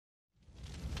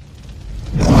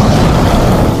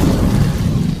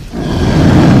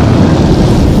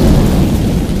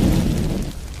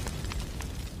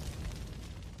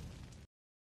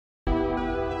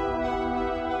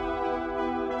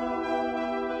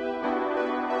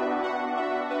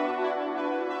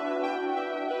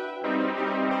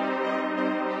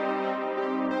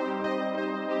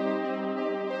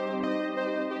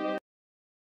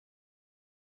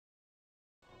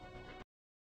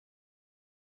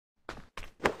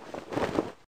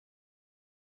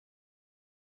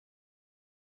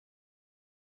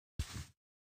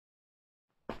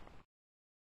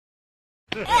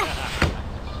Don't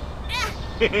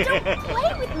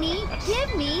play with me.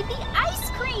 Give me the ice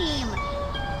cream.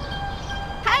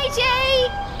 Hi, Jay.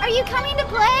 Are you coming to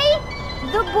play?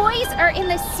 The boys are in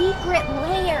the secret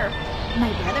lair. My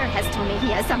brother has told me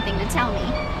he has something to tell me.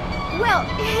 Well,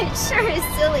 it sure is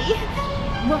silly.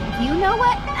 Well, you know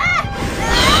what?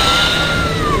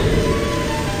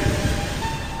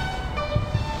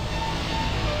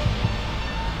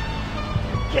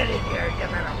 Get in here, you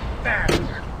little bastard!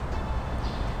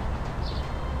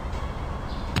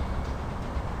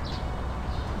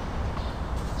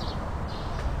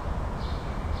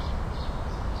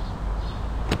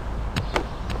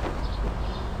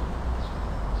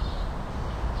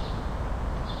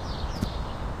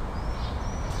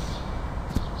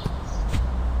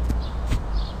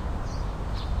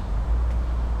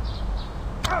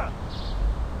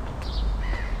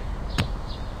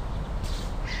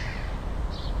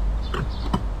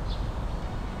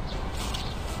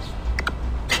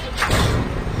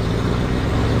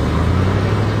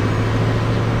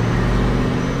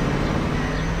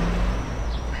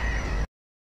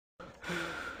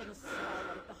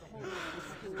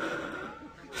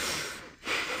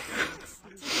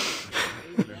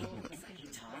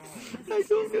 I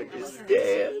don't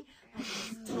understand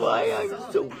why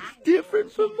I'm so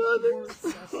different from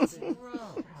others.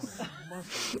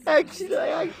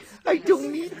 Actually, I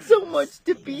don't need so much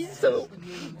to be so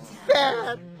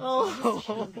fat.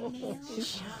 Oh.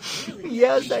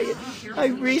 Yes, I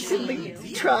recently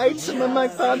tried some of my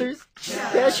father's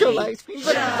special ice cream,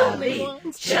 but it's only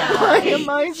once. Why am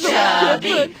I so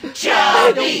different?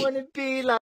 I don't want to be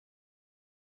like...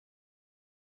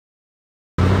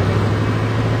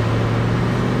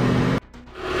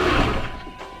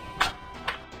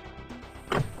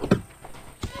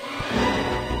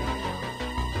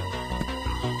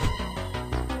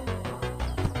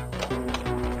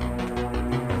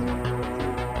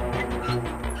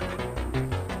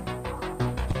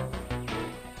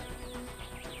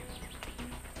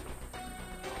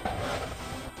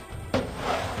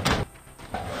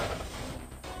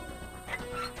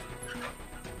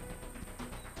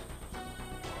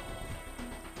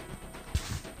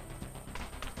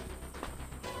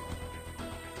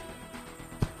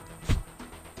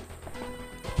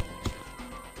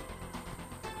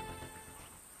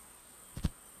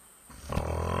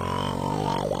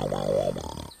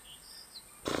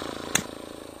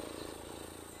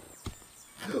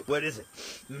 What is it?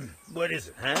 What is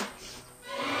it, huh?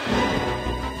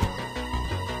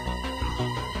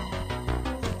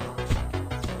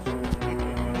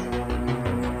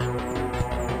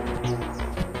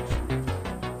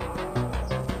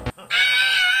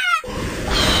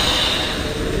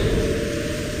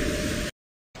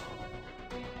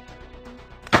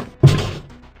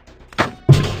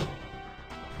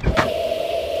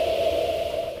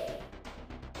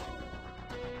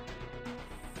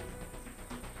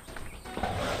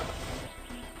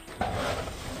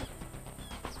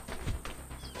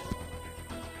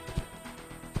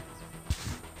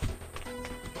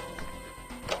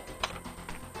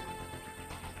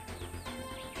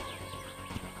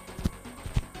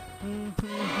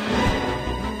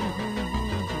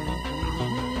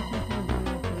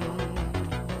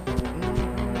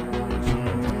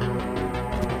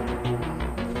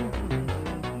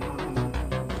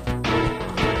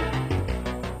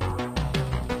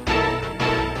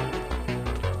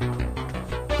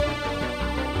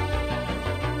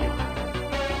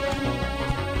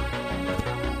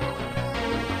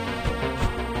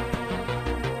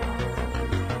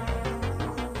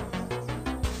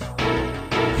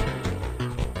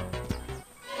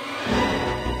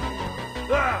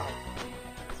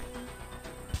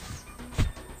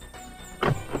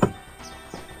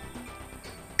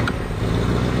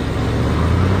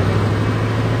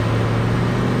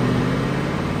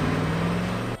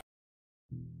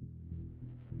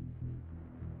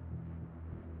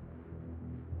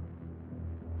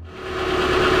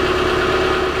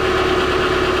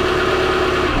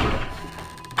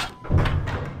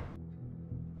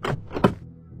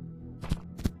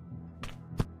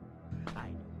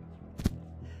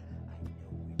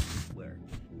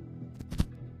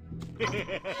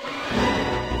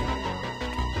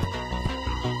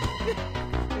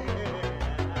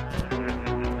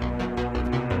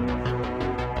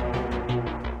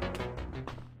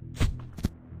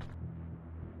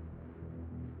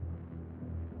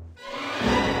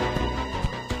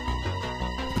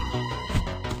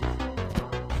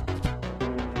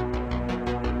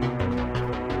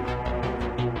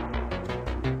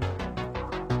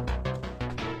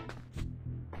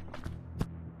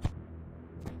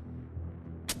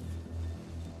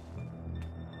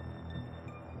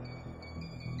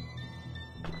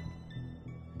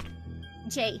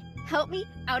 Jay, help me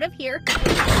out of here.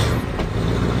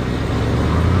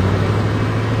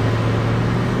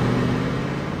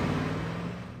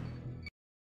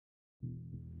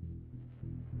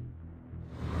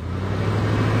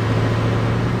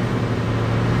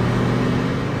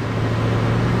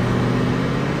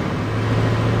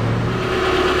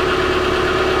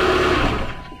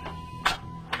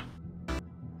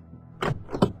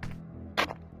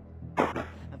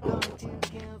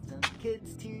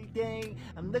 Kids today.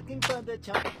 I'm looking for the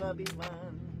chubby bubby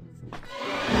ones.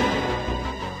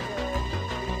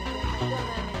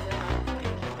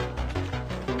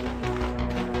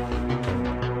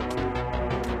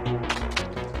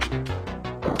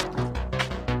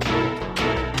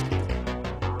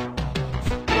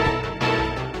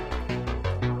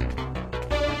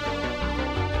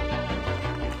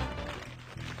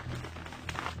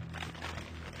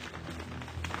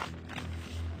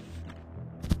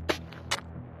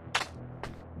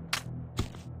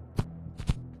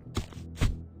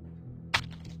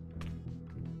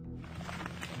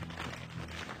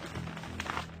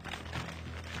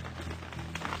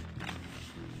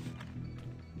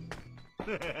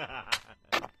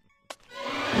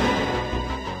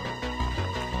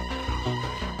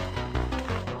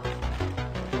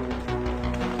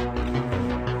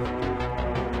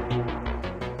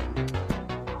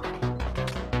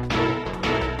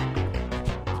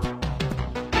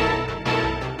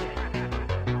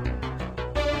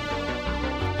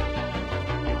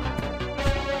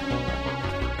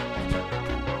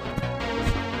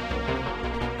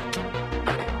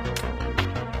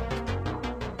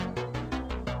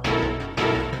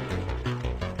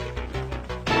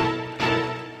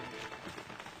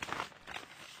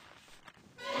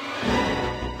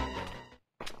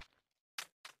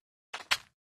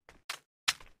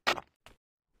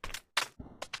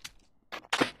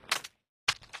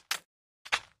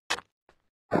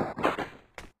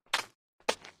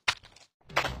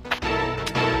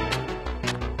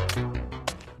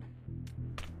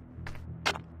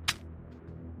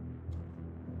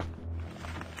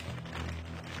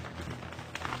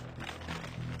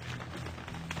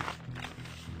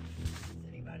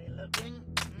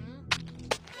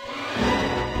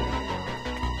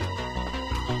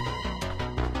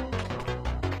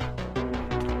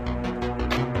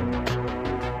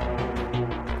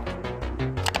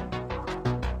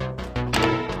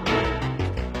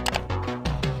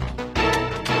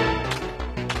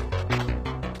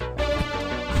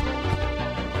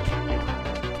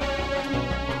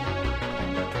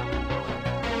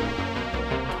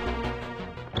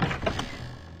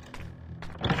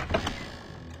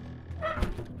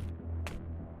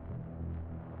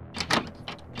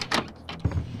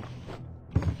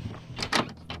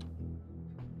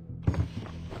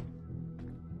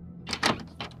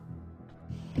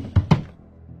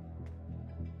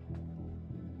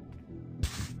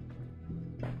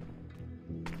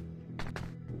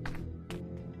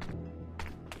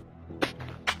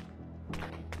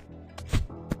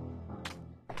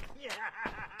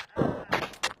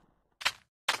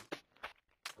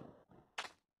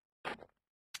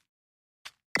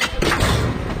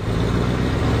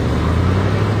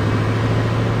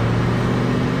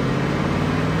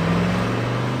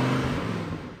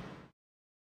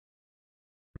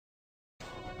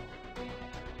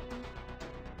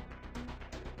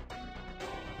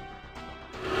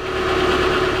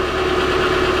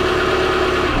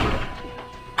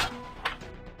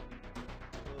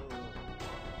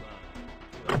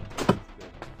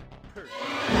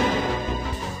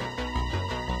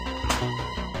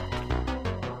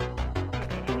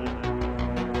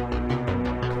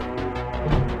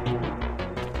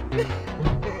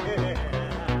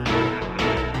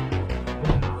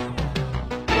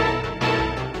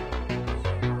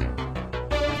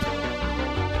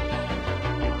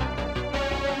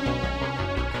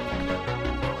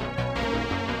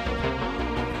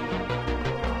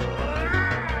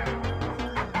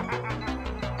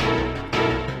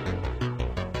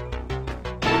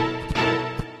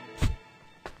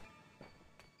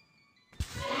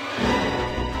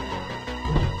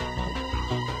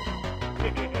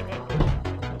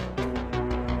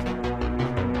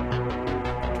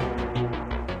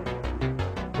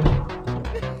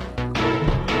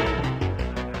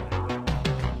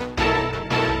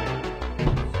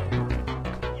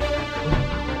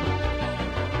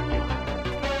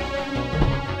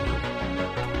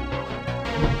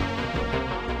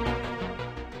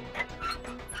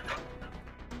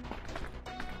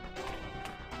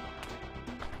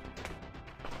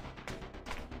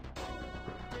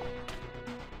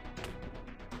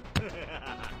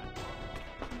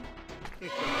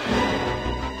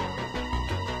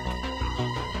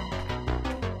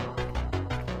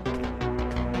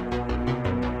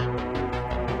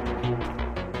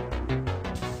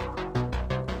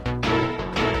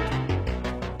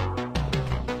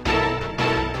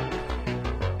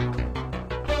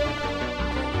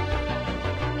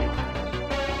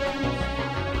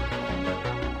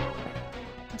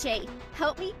 Jay,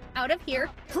 help me out of here,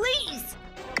 please!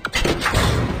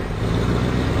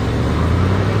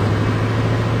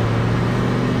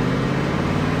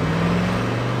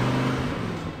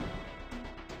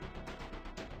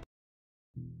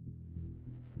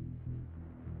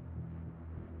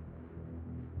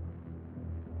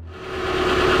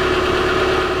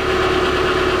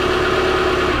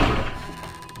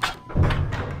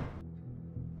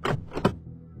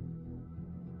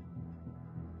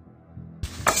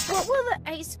 What will the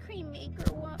ice cream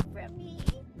maker want from me?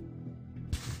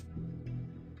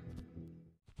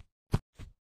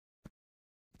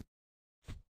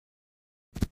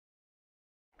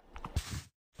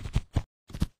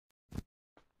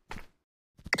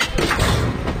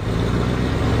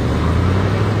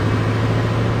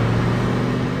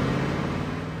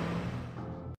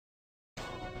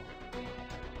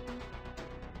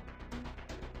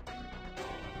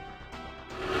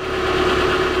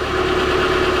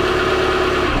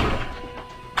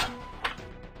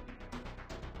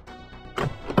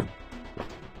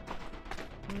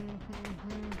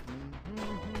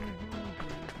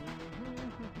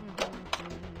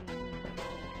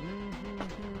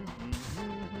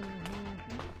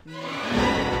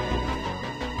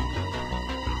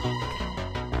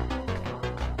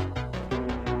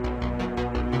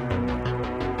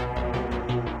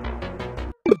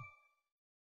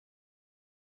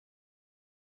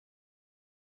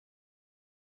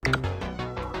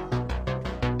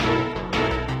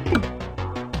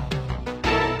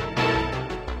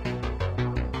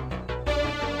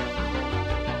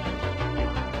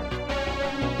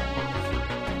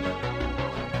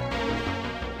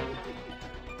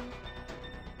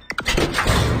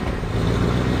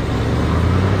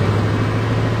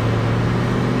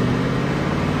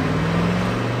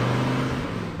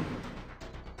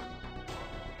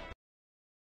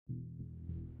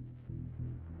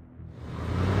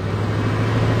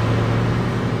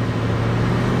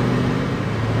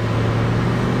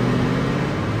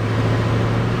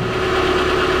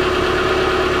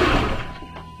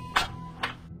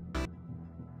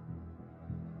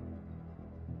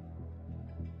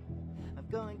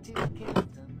 Going to kill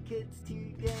some kids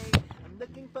today. I'm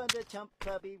looking for the chump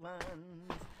chubby ones.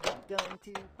 I'm going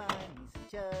to find me some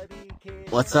chubby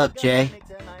kids. What's up, Jay?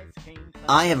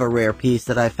 I have a rare piece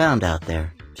that I found out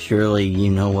there. Surely you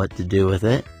know what to do with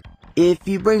it. If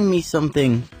you bring me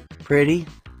something pretty,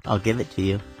 I'll give it to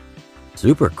you.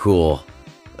 Super cool.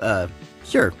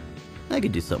 Sure. I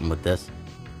could do something with this.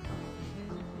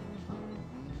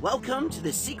 Welcome to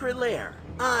the secret lair.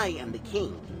 I am the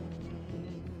king.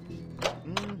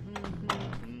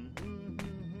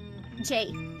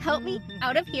 Jay, help me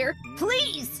out of here,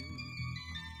 please!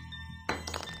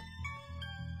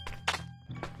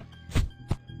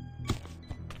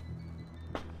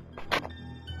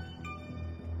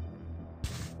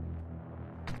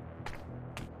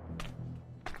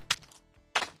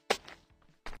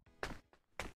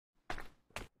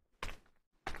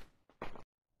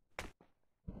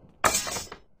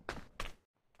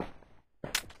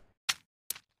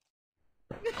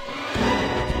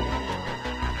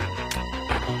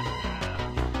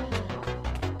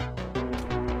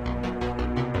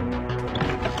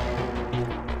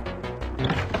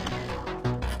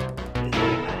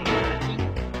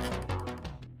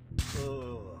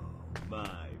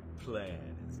 Plan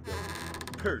is going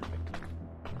perfectly.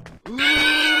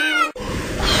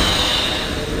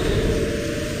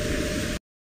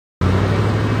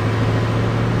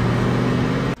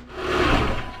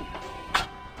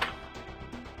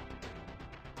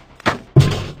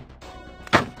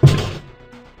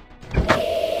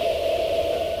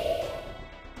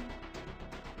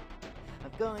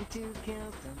 I'm going to kill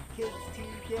some kids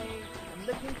today. I'm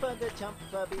looking for the chump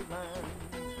chubby ones.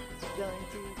 I'm going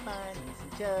to find me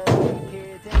some chubby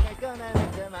kids, and they're gonna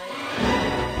make some ice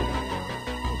cream.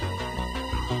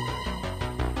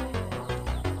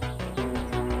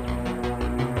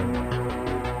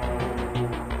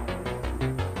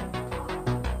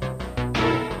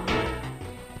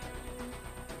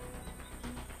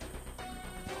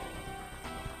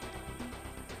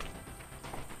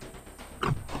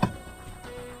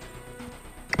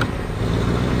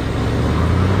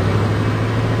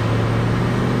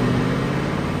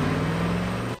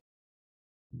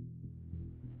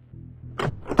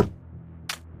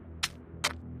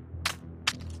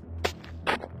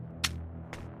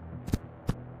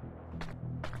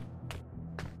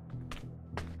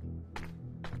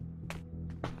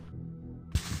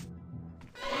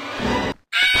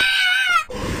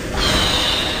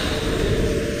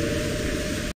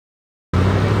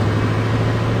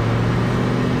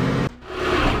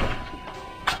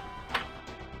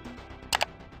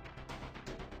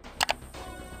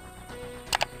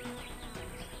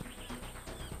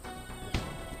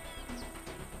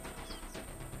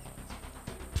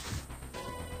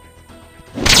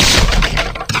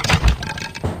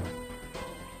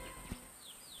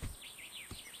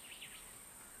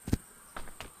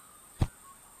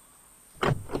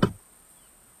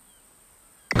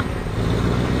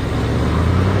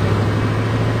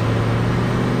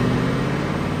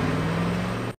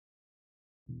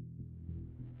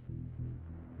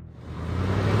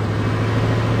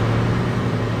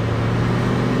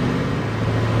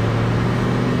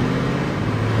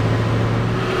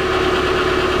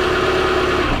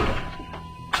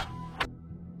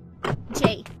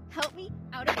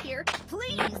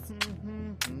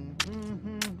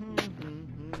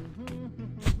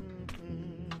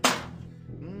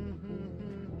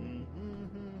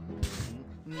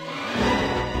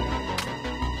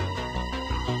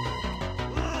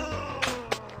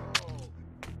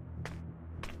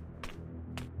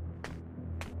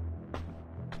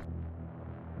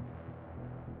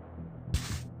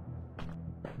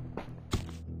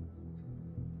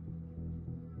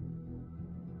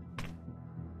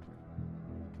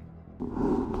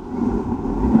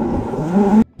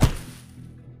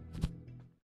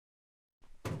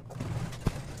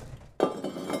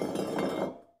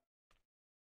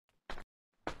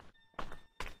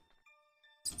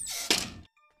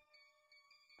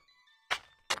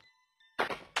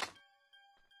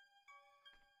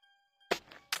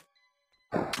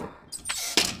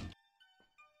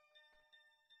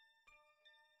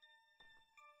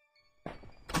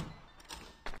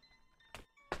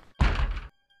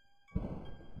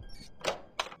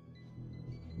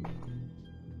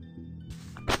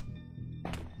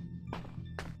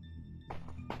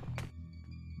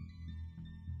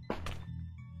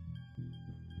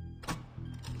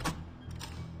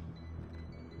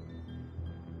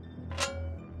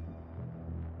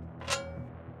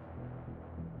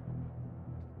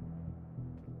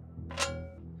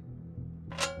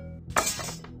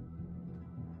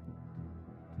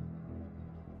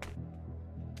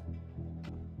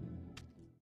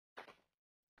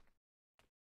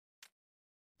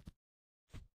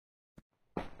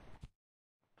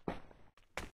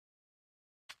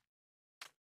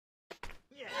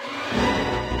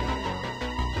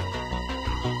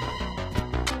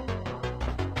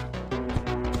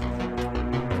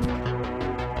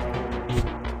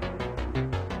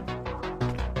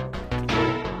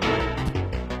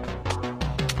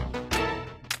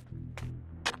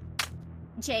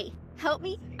 Jay, help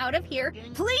me out of here,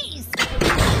 please!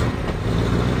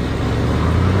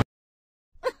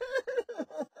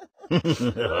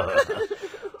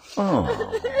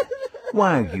 Oh,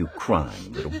 why are you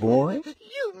crying, little boy?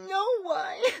 You know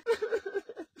why.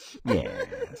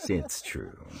 Yes, it's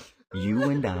true. You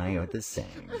and I are the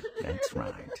same. That's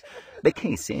right. The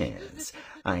case is,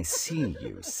 I see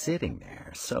you sitting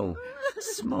there, so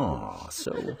small,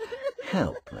 so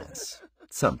helpless.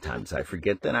 Sometimes I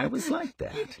forget that I was like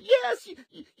that. Yes,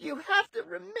 you have to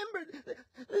remember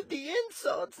the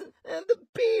insults and the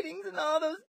beatings and all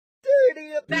those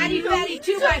dirty... Fatty,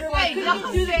 2x4,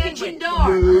 come through the kitchen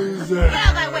door. Get out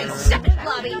of my way, shove it,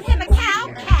 Blobby. Him a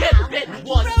cow. Get bitten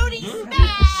once. Brody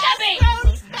smash. Shove it.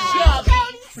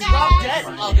 Drop dead,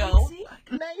 Muggo.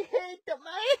 I hate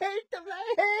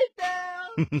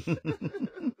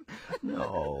them.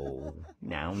 No,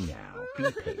 now,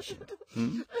 be patient.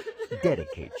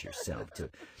 Dedicate yourself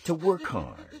to work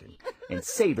hard and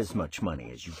save as much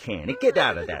money as you can and get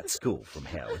out of that school from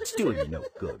hell. It's doing you no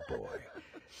good, boy.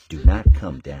 Do not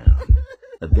come down.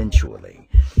 Eventually,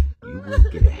 you will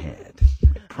get ahead.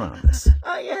 I promise.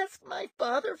 I asked my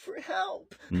father for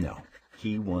help. No,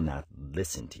 he will not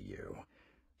listen to you.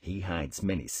 He hides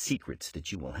many secrets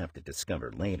that you will have to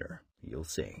discover later. You'll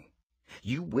see.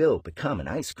 You will become an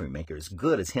ice cream maker as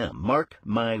good as him. Mark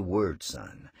my words,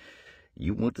 son.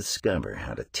 You will discover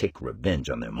how to take revenge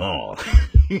on them all.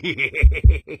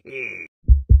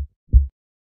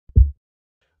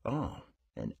 Oh,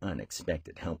 an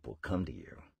unexpected help will come to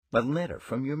you. A letter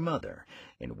from your mother,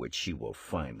 in which she will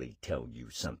finally tell you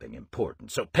something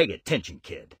important. So pay attention,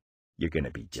 kid. You're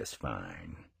gonna be just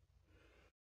fine.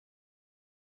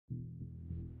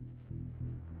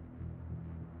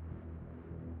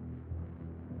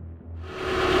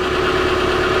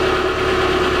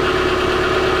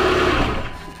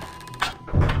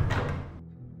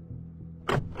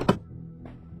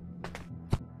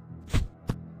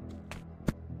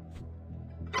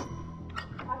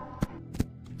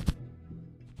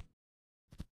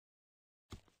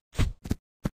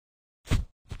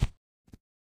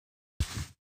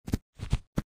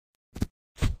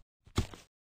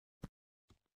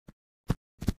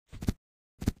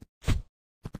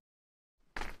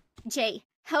 Jay,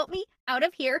 help me out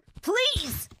of here,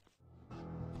 please!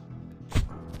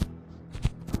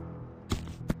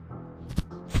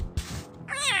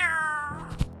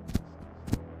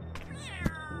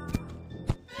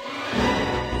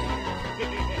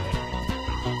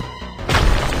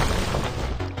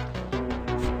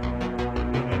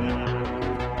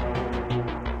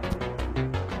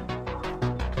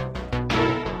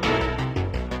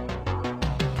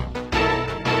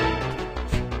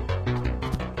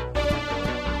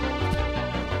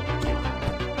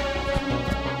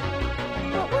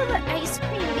 What will the ice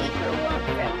cream maker want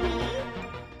from me?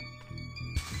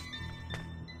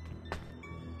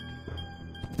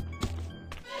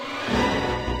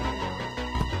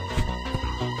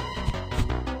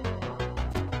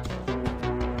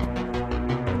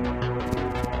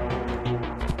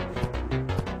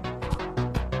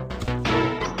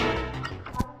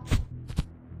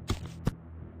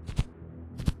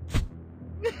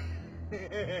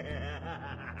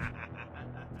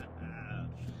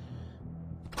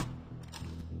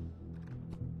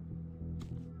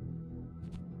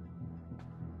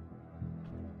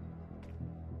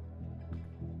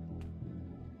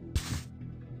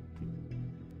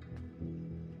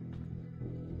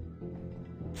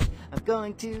 I'm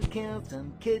going to kill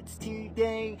some kids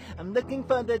today. I'm looking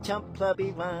for the chump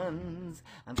clubby ones.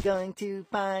 I'm going to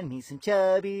find me some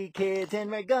chubby kids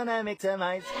and we're gonna make some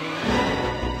ice cream.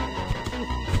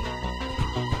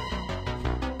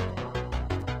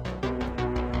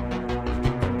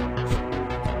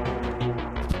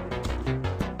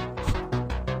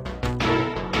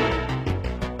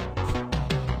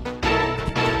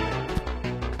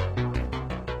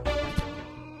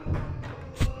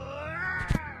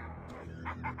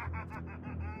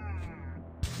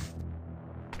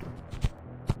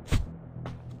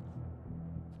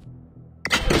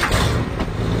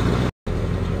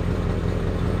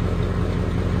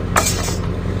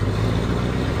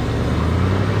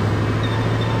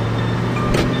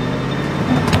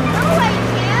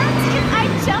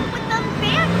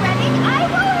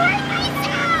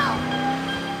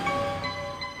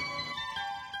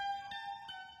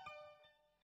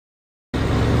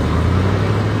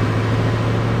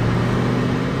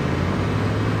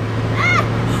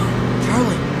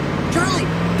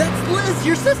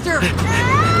 Your sister!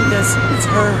 Yes, it's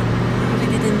her. How did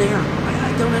it get in there?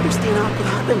 I don't understand how it could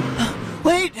happen.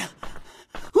 Wait!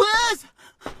 Liz!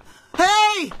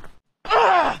 Hey!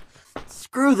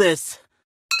 Screw this.